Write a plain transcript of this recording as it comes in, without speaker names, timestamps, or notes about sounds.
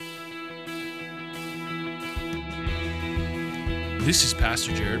This is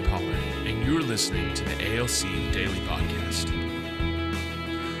Pastor Jared Pollard, and you're listening to the ALC Daily Podcast.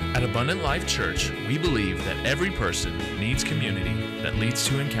 At Abundant Life Church, we believe that every person needs community that leads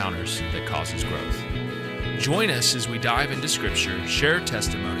to encounters that causes growth. Join us as we dive into Scripture, share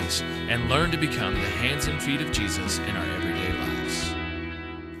testimonies, and learn to become the hands and feet of Jesus in our everyday lives.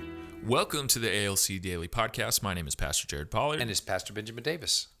 Welcome to the ALC Daily Podcast. My name is Pastor Jared Pollard. And it's Pastor Benjamin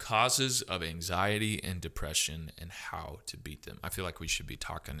Davis. Causes of anxiety and depression and how to beat them. I feel like we should be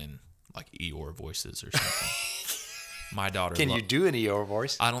talking in like Eeyore voices or something. My daughter. Can you do an Eeyore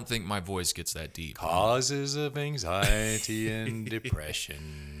voice? I don't think my voice gets that deep. Causes of anxiety and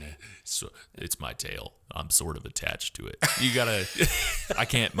depression. So it's my tail. I'm sort of attached to it. You gotta. I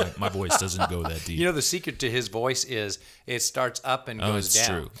can't. My voice doesn't go that deep. You know, the secret to his voice is it starts up and goes it's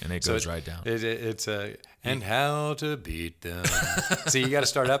down. true, and it goes right down. It's a and how to beat them. So you got to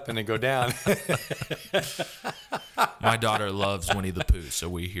start up and then go down. My daughter loves Winnie the Pooh, so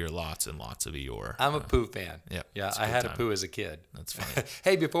we hear lots and lots of Eeyore. I'm a Pooh fan. Yep, Yeah, it's a I good had time. a Pooh as a kid. That's funny.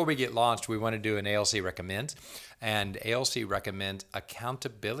 Hey, before we get launched, we want to do an ALC recommend, and ALC recommend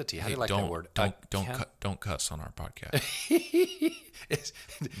accountability. How do you like that word? Don't cuss on our podcast.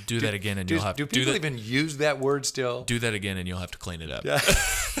 Do that again, and you'll have do to do people that. even use that word still? Do that again, and you'll have to clean it up.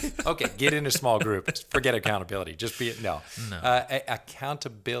 Okay, get in a small group. Forget accountability. Just be no.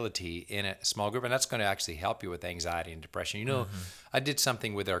 Accountability in a small group, and that's going to actually help you with anxiety and depression. You know, I did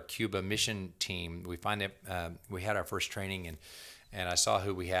something with our Cuba mission team. We find that we had our first training, and I saw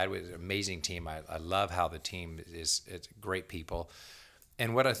who we had. It was an amazing team. I love how the team is. It's great people.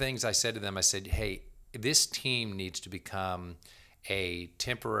 And one of the things I said to them, I said, hey, this team needs to become a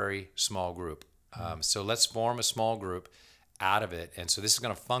temporary small group. So let's form a small group out of it. And so this is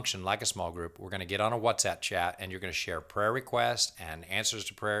going to function like a small group. We're going to get on a WhatsApp chat, and you're going to share prayer requests and answers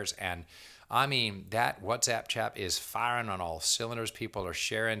to prayers. And I mean, that WhatsApp chat is firing on all cylinders. People are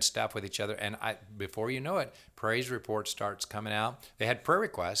sharing stuff with each other. And before you know it, praise report starts coming out. They had prayer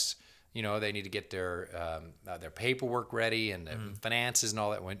requests. You know, they need to get their paperwork ready and the finances and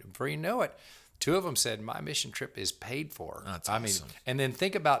all that. Before you know it, two of them said, my mission trip is paid for. That's awesome. And then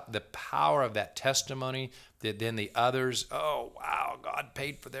think about the power of that testimony that then the others, oh, wow, God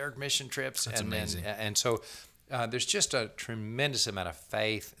paid for their mission trips. That's amazing. And so there's just a tremendous amount of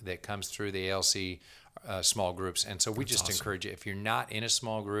faith that comes through the ALC small groups. And so we just encourage you, if you're not in a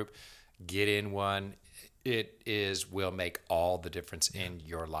small group, get in one. It will make all the difference in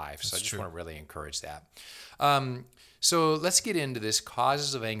your life. So I just want to really encourage that. So let's get into this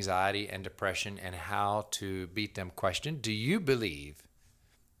causes of anxiety and depression and how to beat them question. Do you believe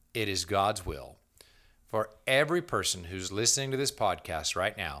it is God's will for every person who's listening to this podcast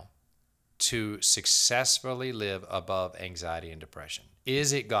right now to successfully live above anxiety and depression?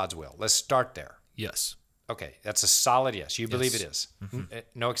 Is it God's will? Let's start there. Yes. Okay, that's a solid yes. You believe it is.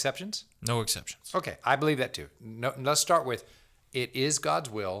 No exceptions? No exceptions. Okay, I believe that too. No, let's start with it is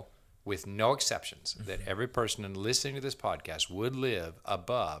God's will with no exceptions that every person listening to this podcast would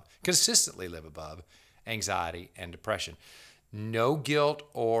consistently live above anxiety and depression. No guilt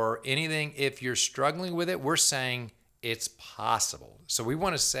or anything. If you're struggling with it, we're saying it's possible. So we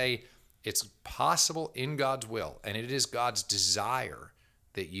want to say it's possible in God's will, and it is God's desire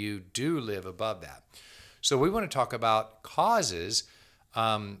that you do live above that. So we want to talk about causes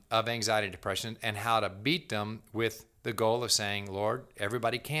of anxiety and depression and how to beat them with the goal of saying, Lord,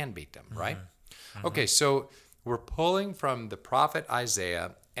 everybody can beat them, right? Okay, so we're pulling from the prophet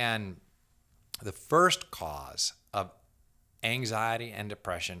Isaiah, and the first cause of anxiety and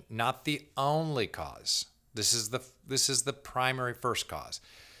depression, not the only cause, this is the primary first cause,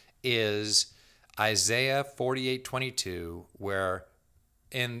 is Isaiah 48:22, where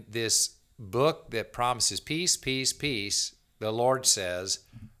in this book that promises peace, peace, peace, the Lord says,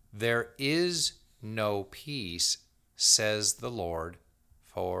 there is no peace, says the Lord,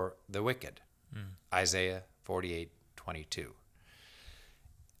 for the wicked. Isaiah 48:22.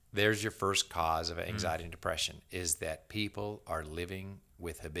 There's your first cause of anxiety and depression, is that people are living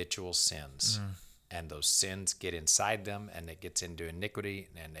with habitual sins. And those sins get inside them, and it gets into iniquity,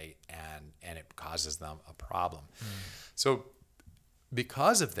 and it causes them a problem. So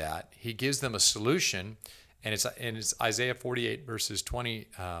because of that, he gives them a solution, and it's Isaiah 48 verses 20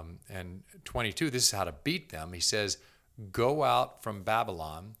 and 22. This is how to beat them. He says, go out from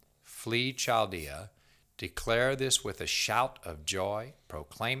Babylon, flee Chaldea, declare this with a shout of joy,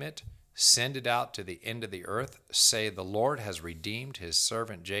 proclaim it, send it out to the end of the earth, say the Lord has redeemed his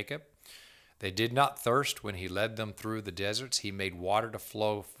servant Jacob. They did not thirst when he led them through the deserts. He made water to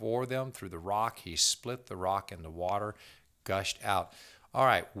flow for them through the rock. He split the rock and the water gushed out. All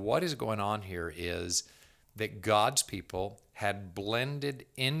right, what is going on here is that God's people had blended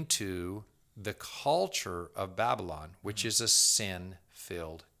into the culture of Babylon, which is a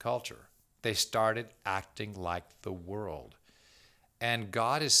sin-filled culture. They started acting like the world. And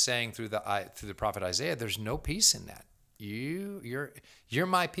God is saying through the prophet Isaiah, there's no peace in that. You're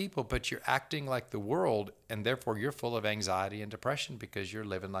my people, but you're acting like the world, and therefore you're full of anxiety and depression because you're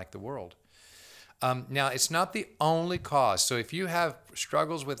living like the world. Now, it's not the only cause. So if you have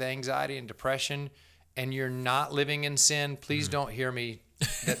struggles with anxiety and depression and you're not living in sin, please don't hear me.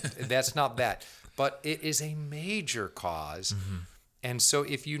 That's not that. But it is a major cause. And so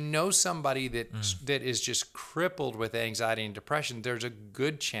if you know somebody that is just crippled with anxiety and depression, there's a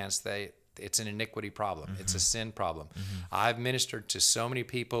good chance it's an iniquity problem. It's a sin problem. I've ministered to so many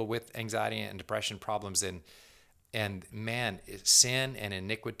people with anxiety and depression problems, and man, sin and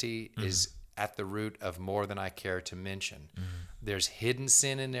iniquity is at the root of more than I care to mention. There's hidden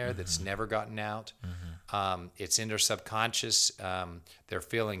sin in there that's never gotten out. It's in their subconscious. They're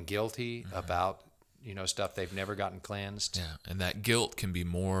feeling guilty about stuff they've never gotten cleansed. Yeah, and that guilt can be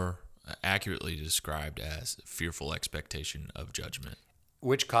more accurately described as fearful expectation of judgment.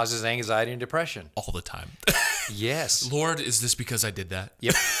 Which causes anxiety and depression. All the time. Yes. Lord, is this because I did that?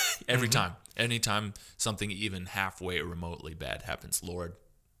 Yep. Every time. Anytime something even halfway or remotely bad happens, Lord,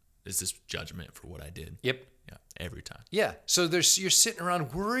 is this judgment for what I did? Yep. Yeah, every time. Yeah. So you're sitting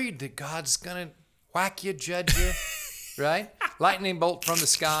around worried that God's going to whack you, judge you, right? Lightning bolt from the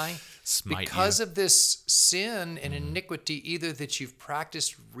sky. Smite because you. of this sin and iniquity, either that you've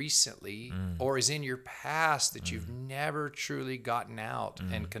practiced recently or is in your past that you've never truly gotten out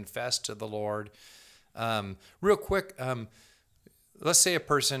and confessed to the Lord. Real quick, let's say a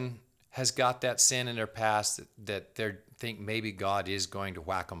person has got that sin in their past that they think maybe God is going to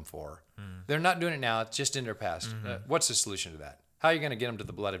whack them for. They're not doing it now. It's just in their past. What's the solution to that? How are you going to get them to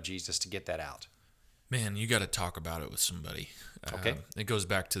the blood of Jesus to get that out? Man, you got to talk about it with somebody. Okay. It goes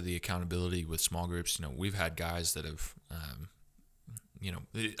back to the accountability with small groups. We've had guys that have,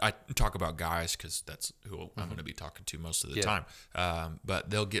 I talk about guys because that's who I'm going to be talking to most of the time. But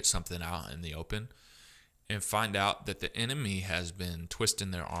they'll get something out in the open and find out that the enemy has been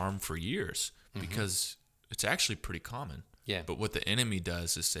twisting their arm for years because it's actually pretty common. Yeah. But what the enemy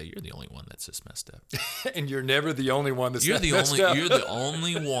does is say, you're the only one that's this messed up. And you're never the only one that's You're messed up. You're the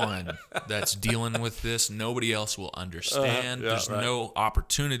only one that's dealing with this. Nobody else will understand. There's no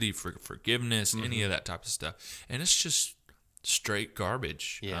opportunity for forgiveness, any of that type of stuff. And it's just straight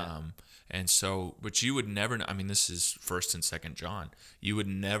garbage. Yeah. And so, but you would never know. I mean, this is 1st and 2nd John. You would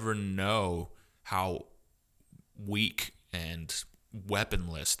never know how weak and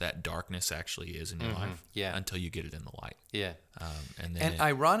weaponless that darkness actually is in your life until you get it in the light. Yeah. And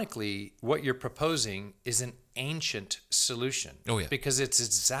ironically, what you're proposing is an ancient solution. Oh, yeah. Because it's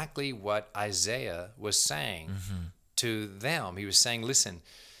exactly what Isaiah was saying to them. He was saying, listen,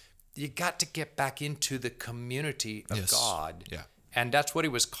 you got to get back into the community of God. Yeah. And that's what he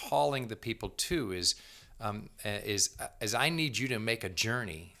was calling the people to is I need you to make a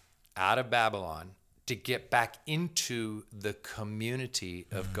journey out of Babylon to get back into the community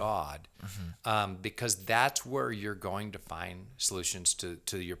of God, because that's where you're going to find solutions to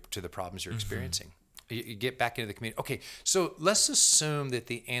the problems you're experiencing. You get back into the community. Okay, so let's assume that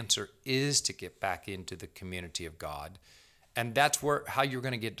the answer is to get back into the community of God, and that's how you're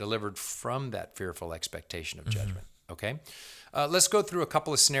going to get delivered from that fearful expectation of judgment. Okay, let's go through a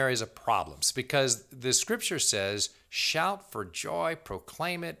couple of scenarios of problems, because the Scripture says, "Shout for joy,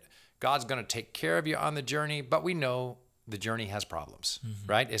 proclaim it." God's going to take care of you on the journey, but we know the journey has problems,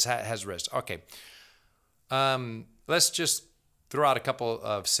 right? It has risks. Okay. Let's just throw out a couple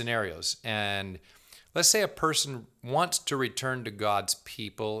of scenarios. And let's say a person wants to return to God's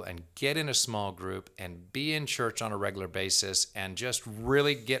people and get in a small group and be in church on a regular basis and just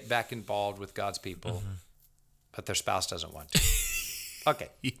really get back involved with God's people, but their spouse doesn't want to. Okay.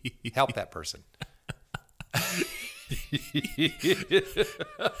 Help that person.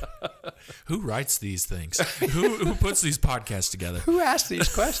 Who writes these things? Who puts these podcasts together? Who asks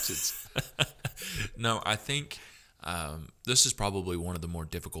these questions? No, I think this is probably one of the more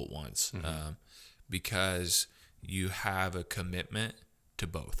difficult ones because you have a commitment to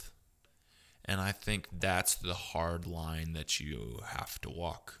both. And I think that's the hard line that you have to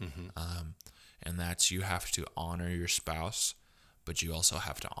walk. And that's you have to honor your spouse, but you also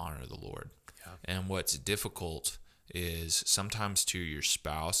have to honor the Lord. Yeah. And what's difficult is sometimes to your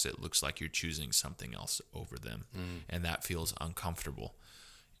spouse, it looks like you're choosing something else over them, and that feels uncomfortable.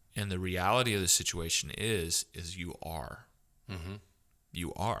 And the reality of the situation is you are.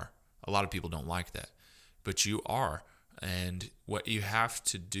 You are. A lot of people don't like that, but you are. And what you have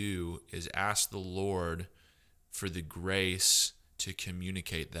to do is ask the Lord for the grace to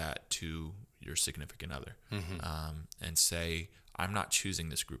communicate that to your significant other, and say, I'm not choosing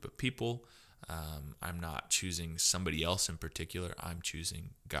this group of people. I'm not choosing somebody else in particular. I'm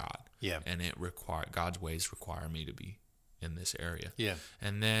choosing God. Yeah. And God's ways require me to be in this area. Yeah.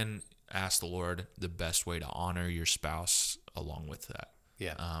 And then ask the Lord the best way to honor your spouse along with that.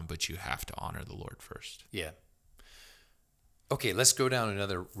 Yeah. But you have to honor the Lord first. Yeah. Okay, let's go down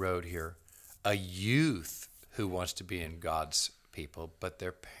another road here. A youth who wants to be in God's people, but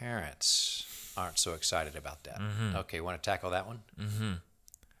their parents aren't so excited about that. Okay, want to tackle that one?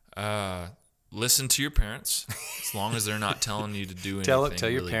 Listen to your parents, as long as they're not telling you to do anything. Tell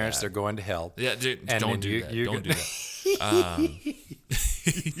your really parents bad. They're going to hell. Yeah, dude, And don't then do that. Don't do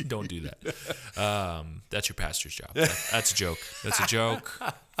that. Don't do that. That's your pastor's job. That's a joke. That's a joke.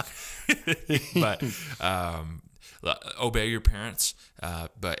 But obey your parents.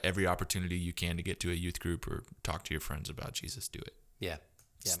 But every opportunity you can to get to a youth group or talk to your friends about Jesus, do it. Yeah.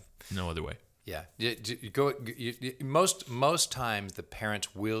 Yeah. No other way. Yeah. Most times the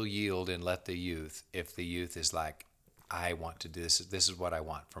parents will yield and let the youth, if the youth is like, I want to do this. This is what I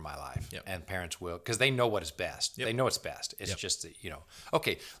want for my life. Yep. And parents will, because they know what is best. Yep. They know it's best. It's Yep. just that,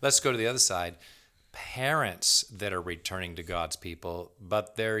 Okay, let's go to the other side. Parents that are returning to God's people,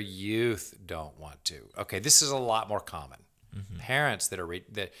 but their youth don't want to. Okay, this is a lot more common. Parents that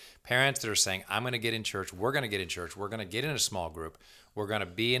are saying, I'm going to get in church. We're going to get in church. We're going to get in a small group. We're going to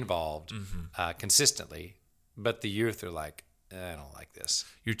be involved consistently. But the youth are like, I don't like this.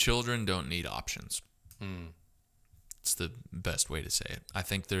 Your children don't need options. It's the best way to say it. I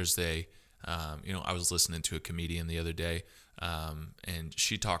think there's I was listening to a comedian the other day, and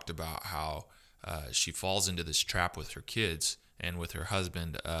she talked about how she falls into this trap with her kids and with her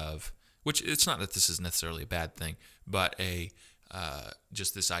husband which it's not that this is necessarily a bad thing, but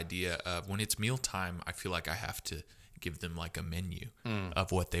just this idea of when it's mealtime, I feel like I have to give them like a menu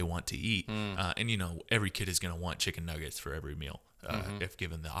of what they want to eat. And every kid is going to want chicken nuggets for every meal if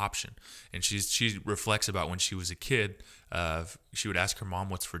given the option. And she reflects about when she was a kid, she would ask her mom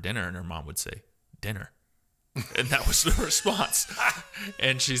what's for dinner, and her mom would say, dinner. And that was the response.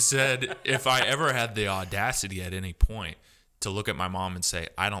 And she said, if I ever had the audacity at any point to look at my mom and say,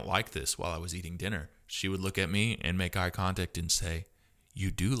 I don't like this while I was eating dinner, she would look at me and make eye contact and say,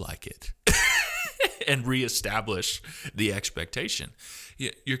 you do like it. And reestablish the expectation.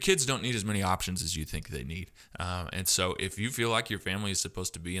 Your kids don't need as many options as you think they need. And so if you feel like your family is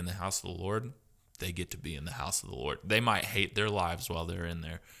supposed to be in the house of the Lord, they get to be in the house of the Lord. They might hate their lives while they're in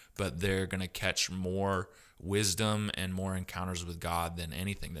there, but they're going to catch more wisdom and more encounters with God than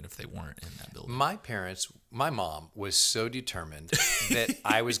anything that if they weren't in that building. My mom was so determined that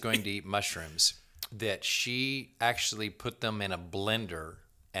I was going to eat mushrooms that she actually put them in a blender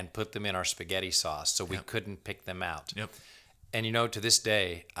and put them in our spaghetti sauce so we couldn't pick them out. Yep. And to this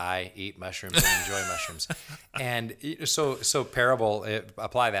day, I eat mushrooms and enjoy mushrooms. And so parable,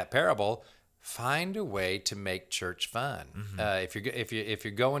 apply that parable. Find a way to make church fun. If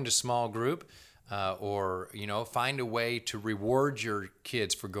you're going to small group, or find a way to reward your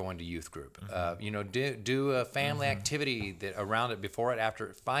kids for going to youth group. Do a family activity that around it, before it,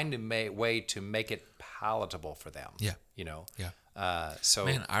 after. Find a way to make it palatable for them. Yeah. Yeah.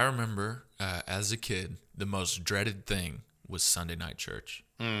 Man, I remember as a kid, the most dreaded thing was Sunday night church.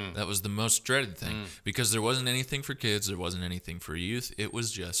 That was the most dreaded thing because there wasn't anything for kids. There wasn't anything for youth. It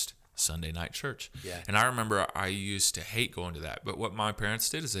was just Sunday night church. Yeah. And I remember I used to hate going to that. But what my parents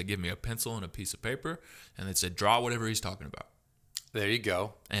did is they give me a pencil and a piece of paper and they said, draw whatever he's talking about. There you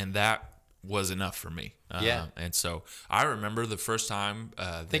go. And that was enough for me. Yeah. And so I remember the first time.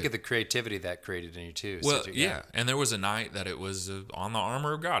 Think of the creativity that created in you too. Well, yeah. And there was a night that it was on the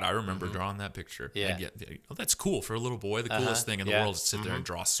armor of God. I remember drawing that picture. Yeah. That's cool for a little boy. The coolest thing in the world is to sit there and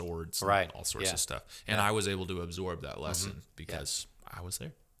draw swords and all sorts of stuff. And I was able to absorb that lesson because I was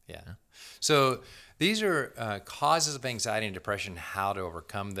there. Yeah. So these are causes of anxiety and depression, how to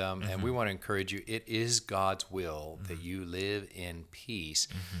overcome them. And we want to encourage you. It is God's will that you live in peace.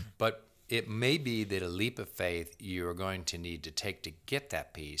 But it may be that a leap of faith you're going to need to take to get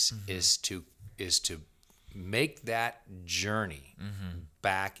that peace is to make that journey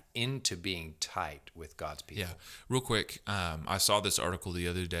back into being tight with God's people. Yeah. Real quick, I saw this article the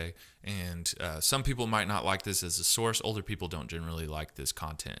other day, and some people might not like this as a source. Older people don't generally like this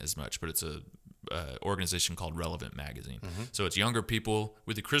content as much, but it's a organization called Relevant Magazine. So it's younger people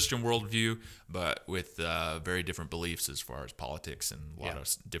with a Christian worldview, but with very different beliefs as far as politics and a lot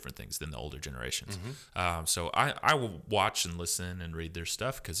of different things than the older generations. So I will watch and listen and read their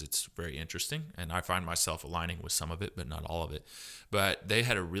stuff because it's very interesting, and I find myself aligning with some of it, but not all of it. But they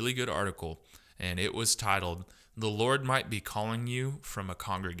had a really good article, and it was titled, the Lord might be calling you from a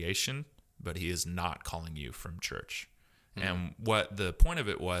congregation, but he is not calling you from church. And what the point of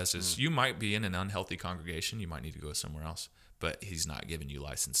it was is you might be in an unhealthy congregation. You might need to go somewhere else, but he's not giving you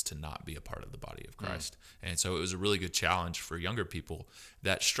license to not be a part of the body of Christ. And so it was a really good challenge for younger people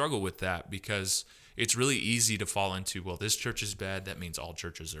that struggle with that, because it's really easy to fall into, well, this church is bad. That means all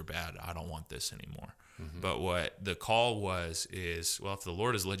churches are bad. I don't want this anymore. But what the call is, well, if the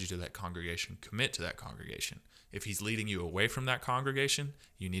Lord has led you to that congregation, commit to that congregation. If he's leading you away from that congregation,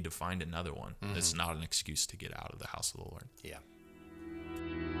 you need to find another one. That's not an excuse to get out of the house of the Lord. Yeah.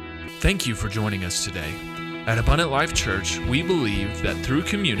 Thank you for joining us today. At Abundant Life Church, we believe that through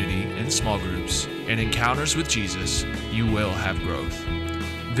community and small groups and encounters with Jesus, you will have growth.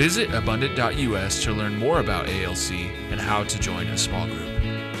 Visit abundant.us to learn more about ALC and how to join a small group.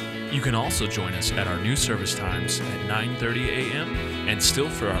 You can also join us at our new service times at 9:30 a.m. and still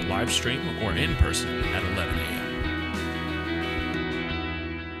for our live stream or in person at 11.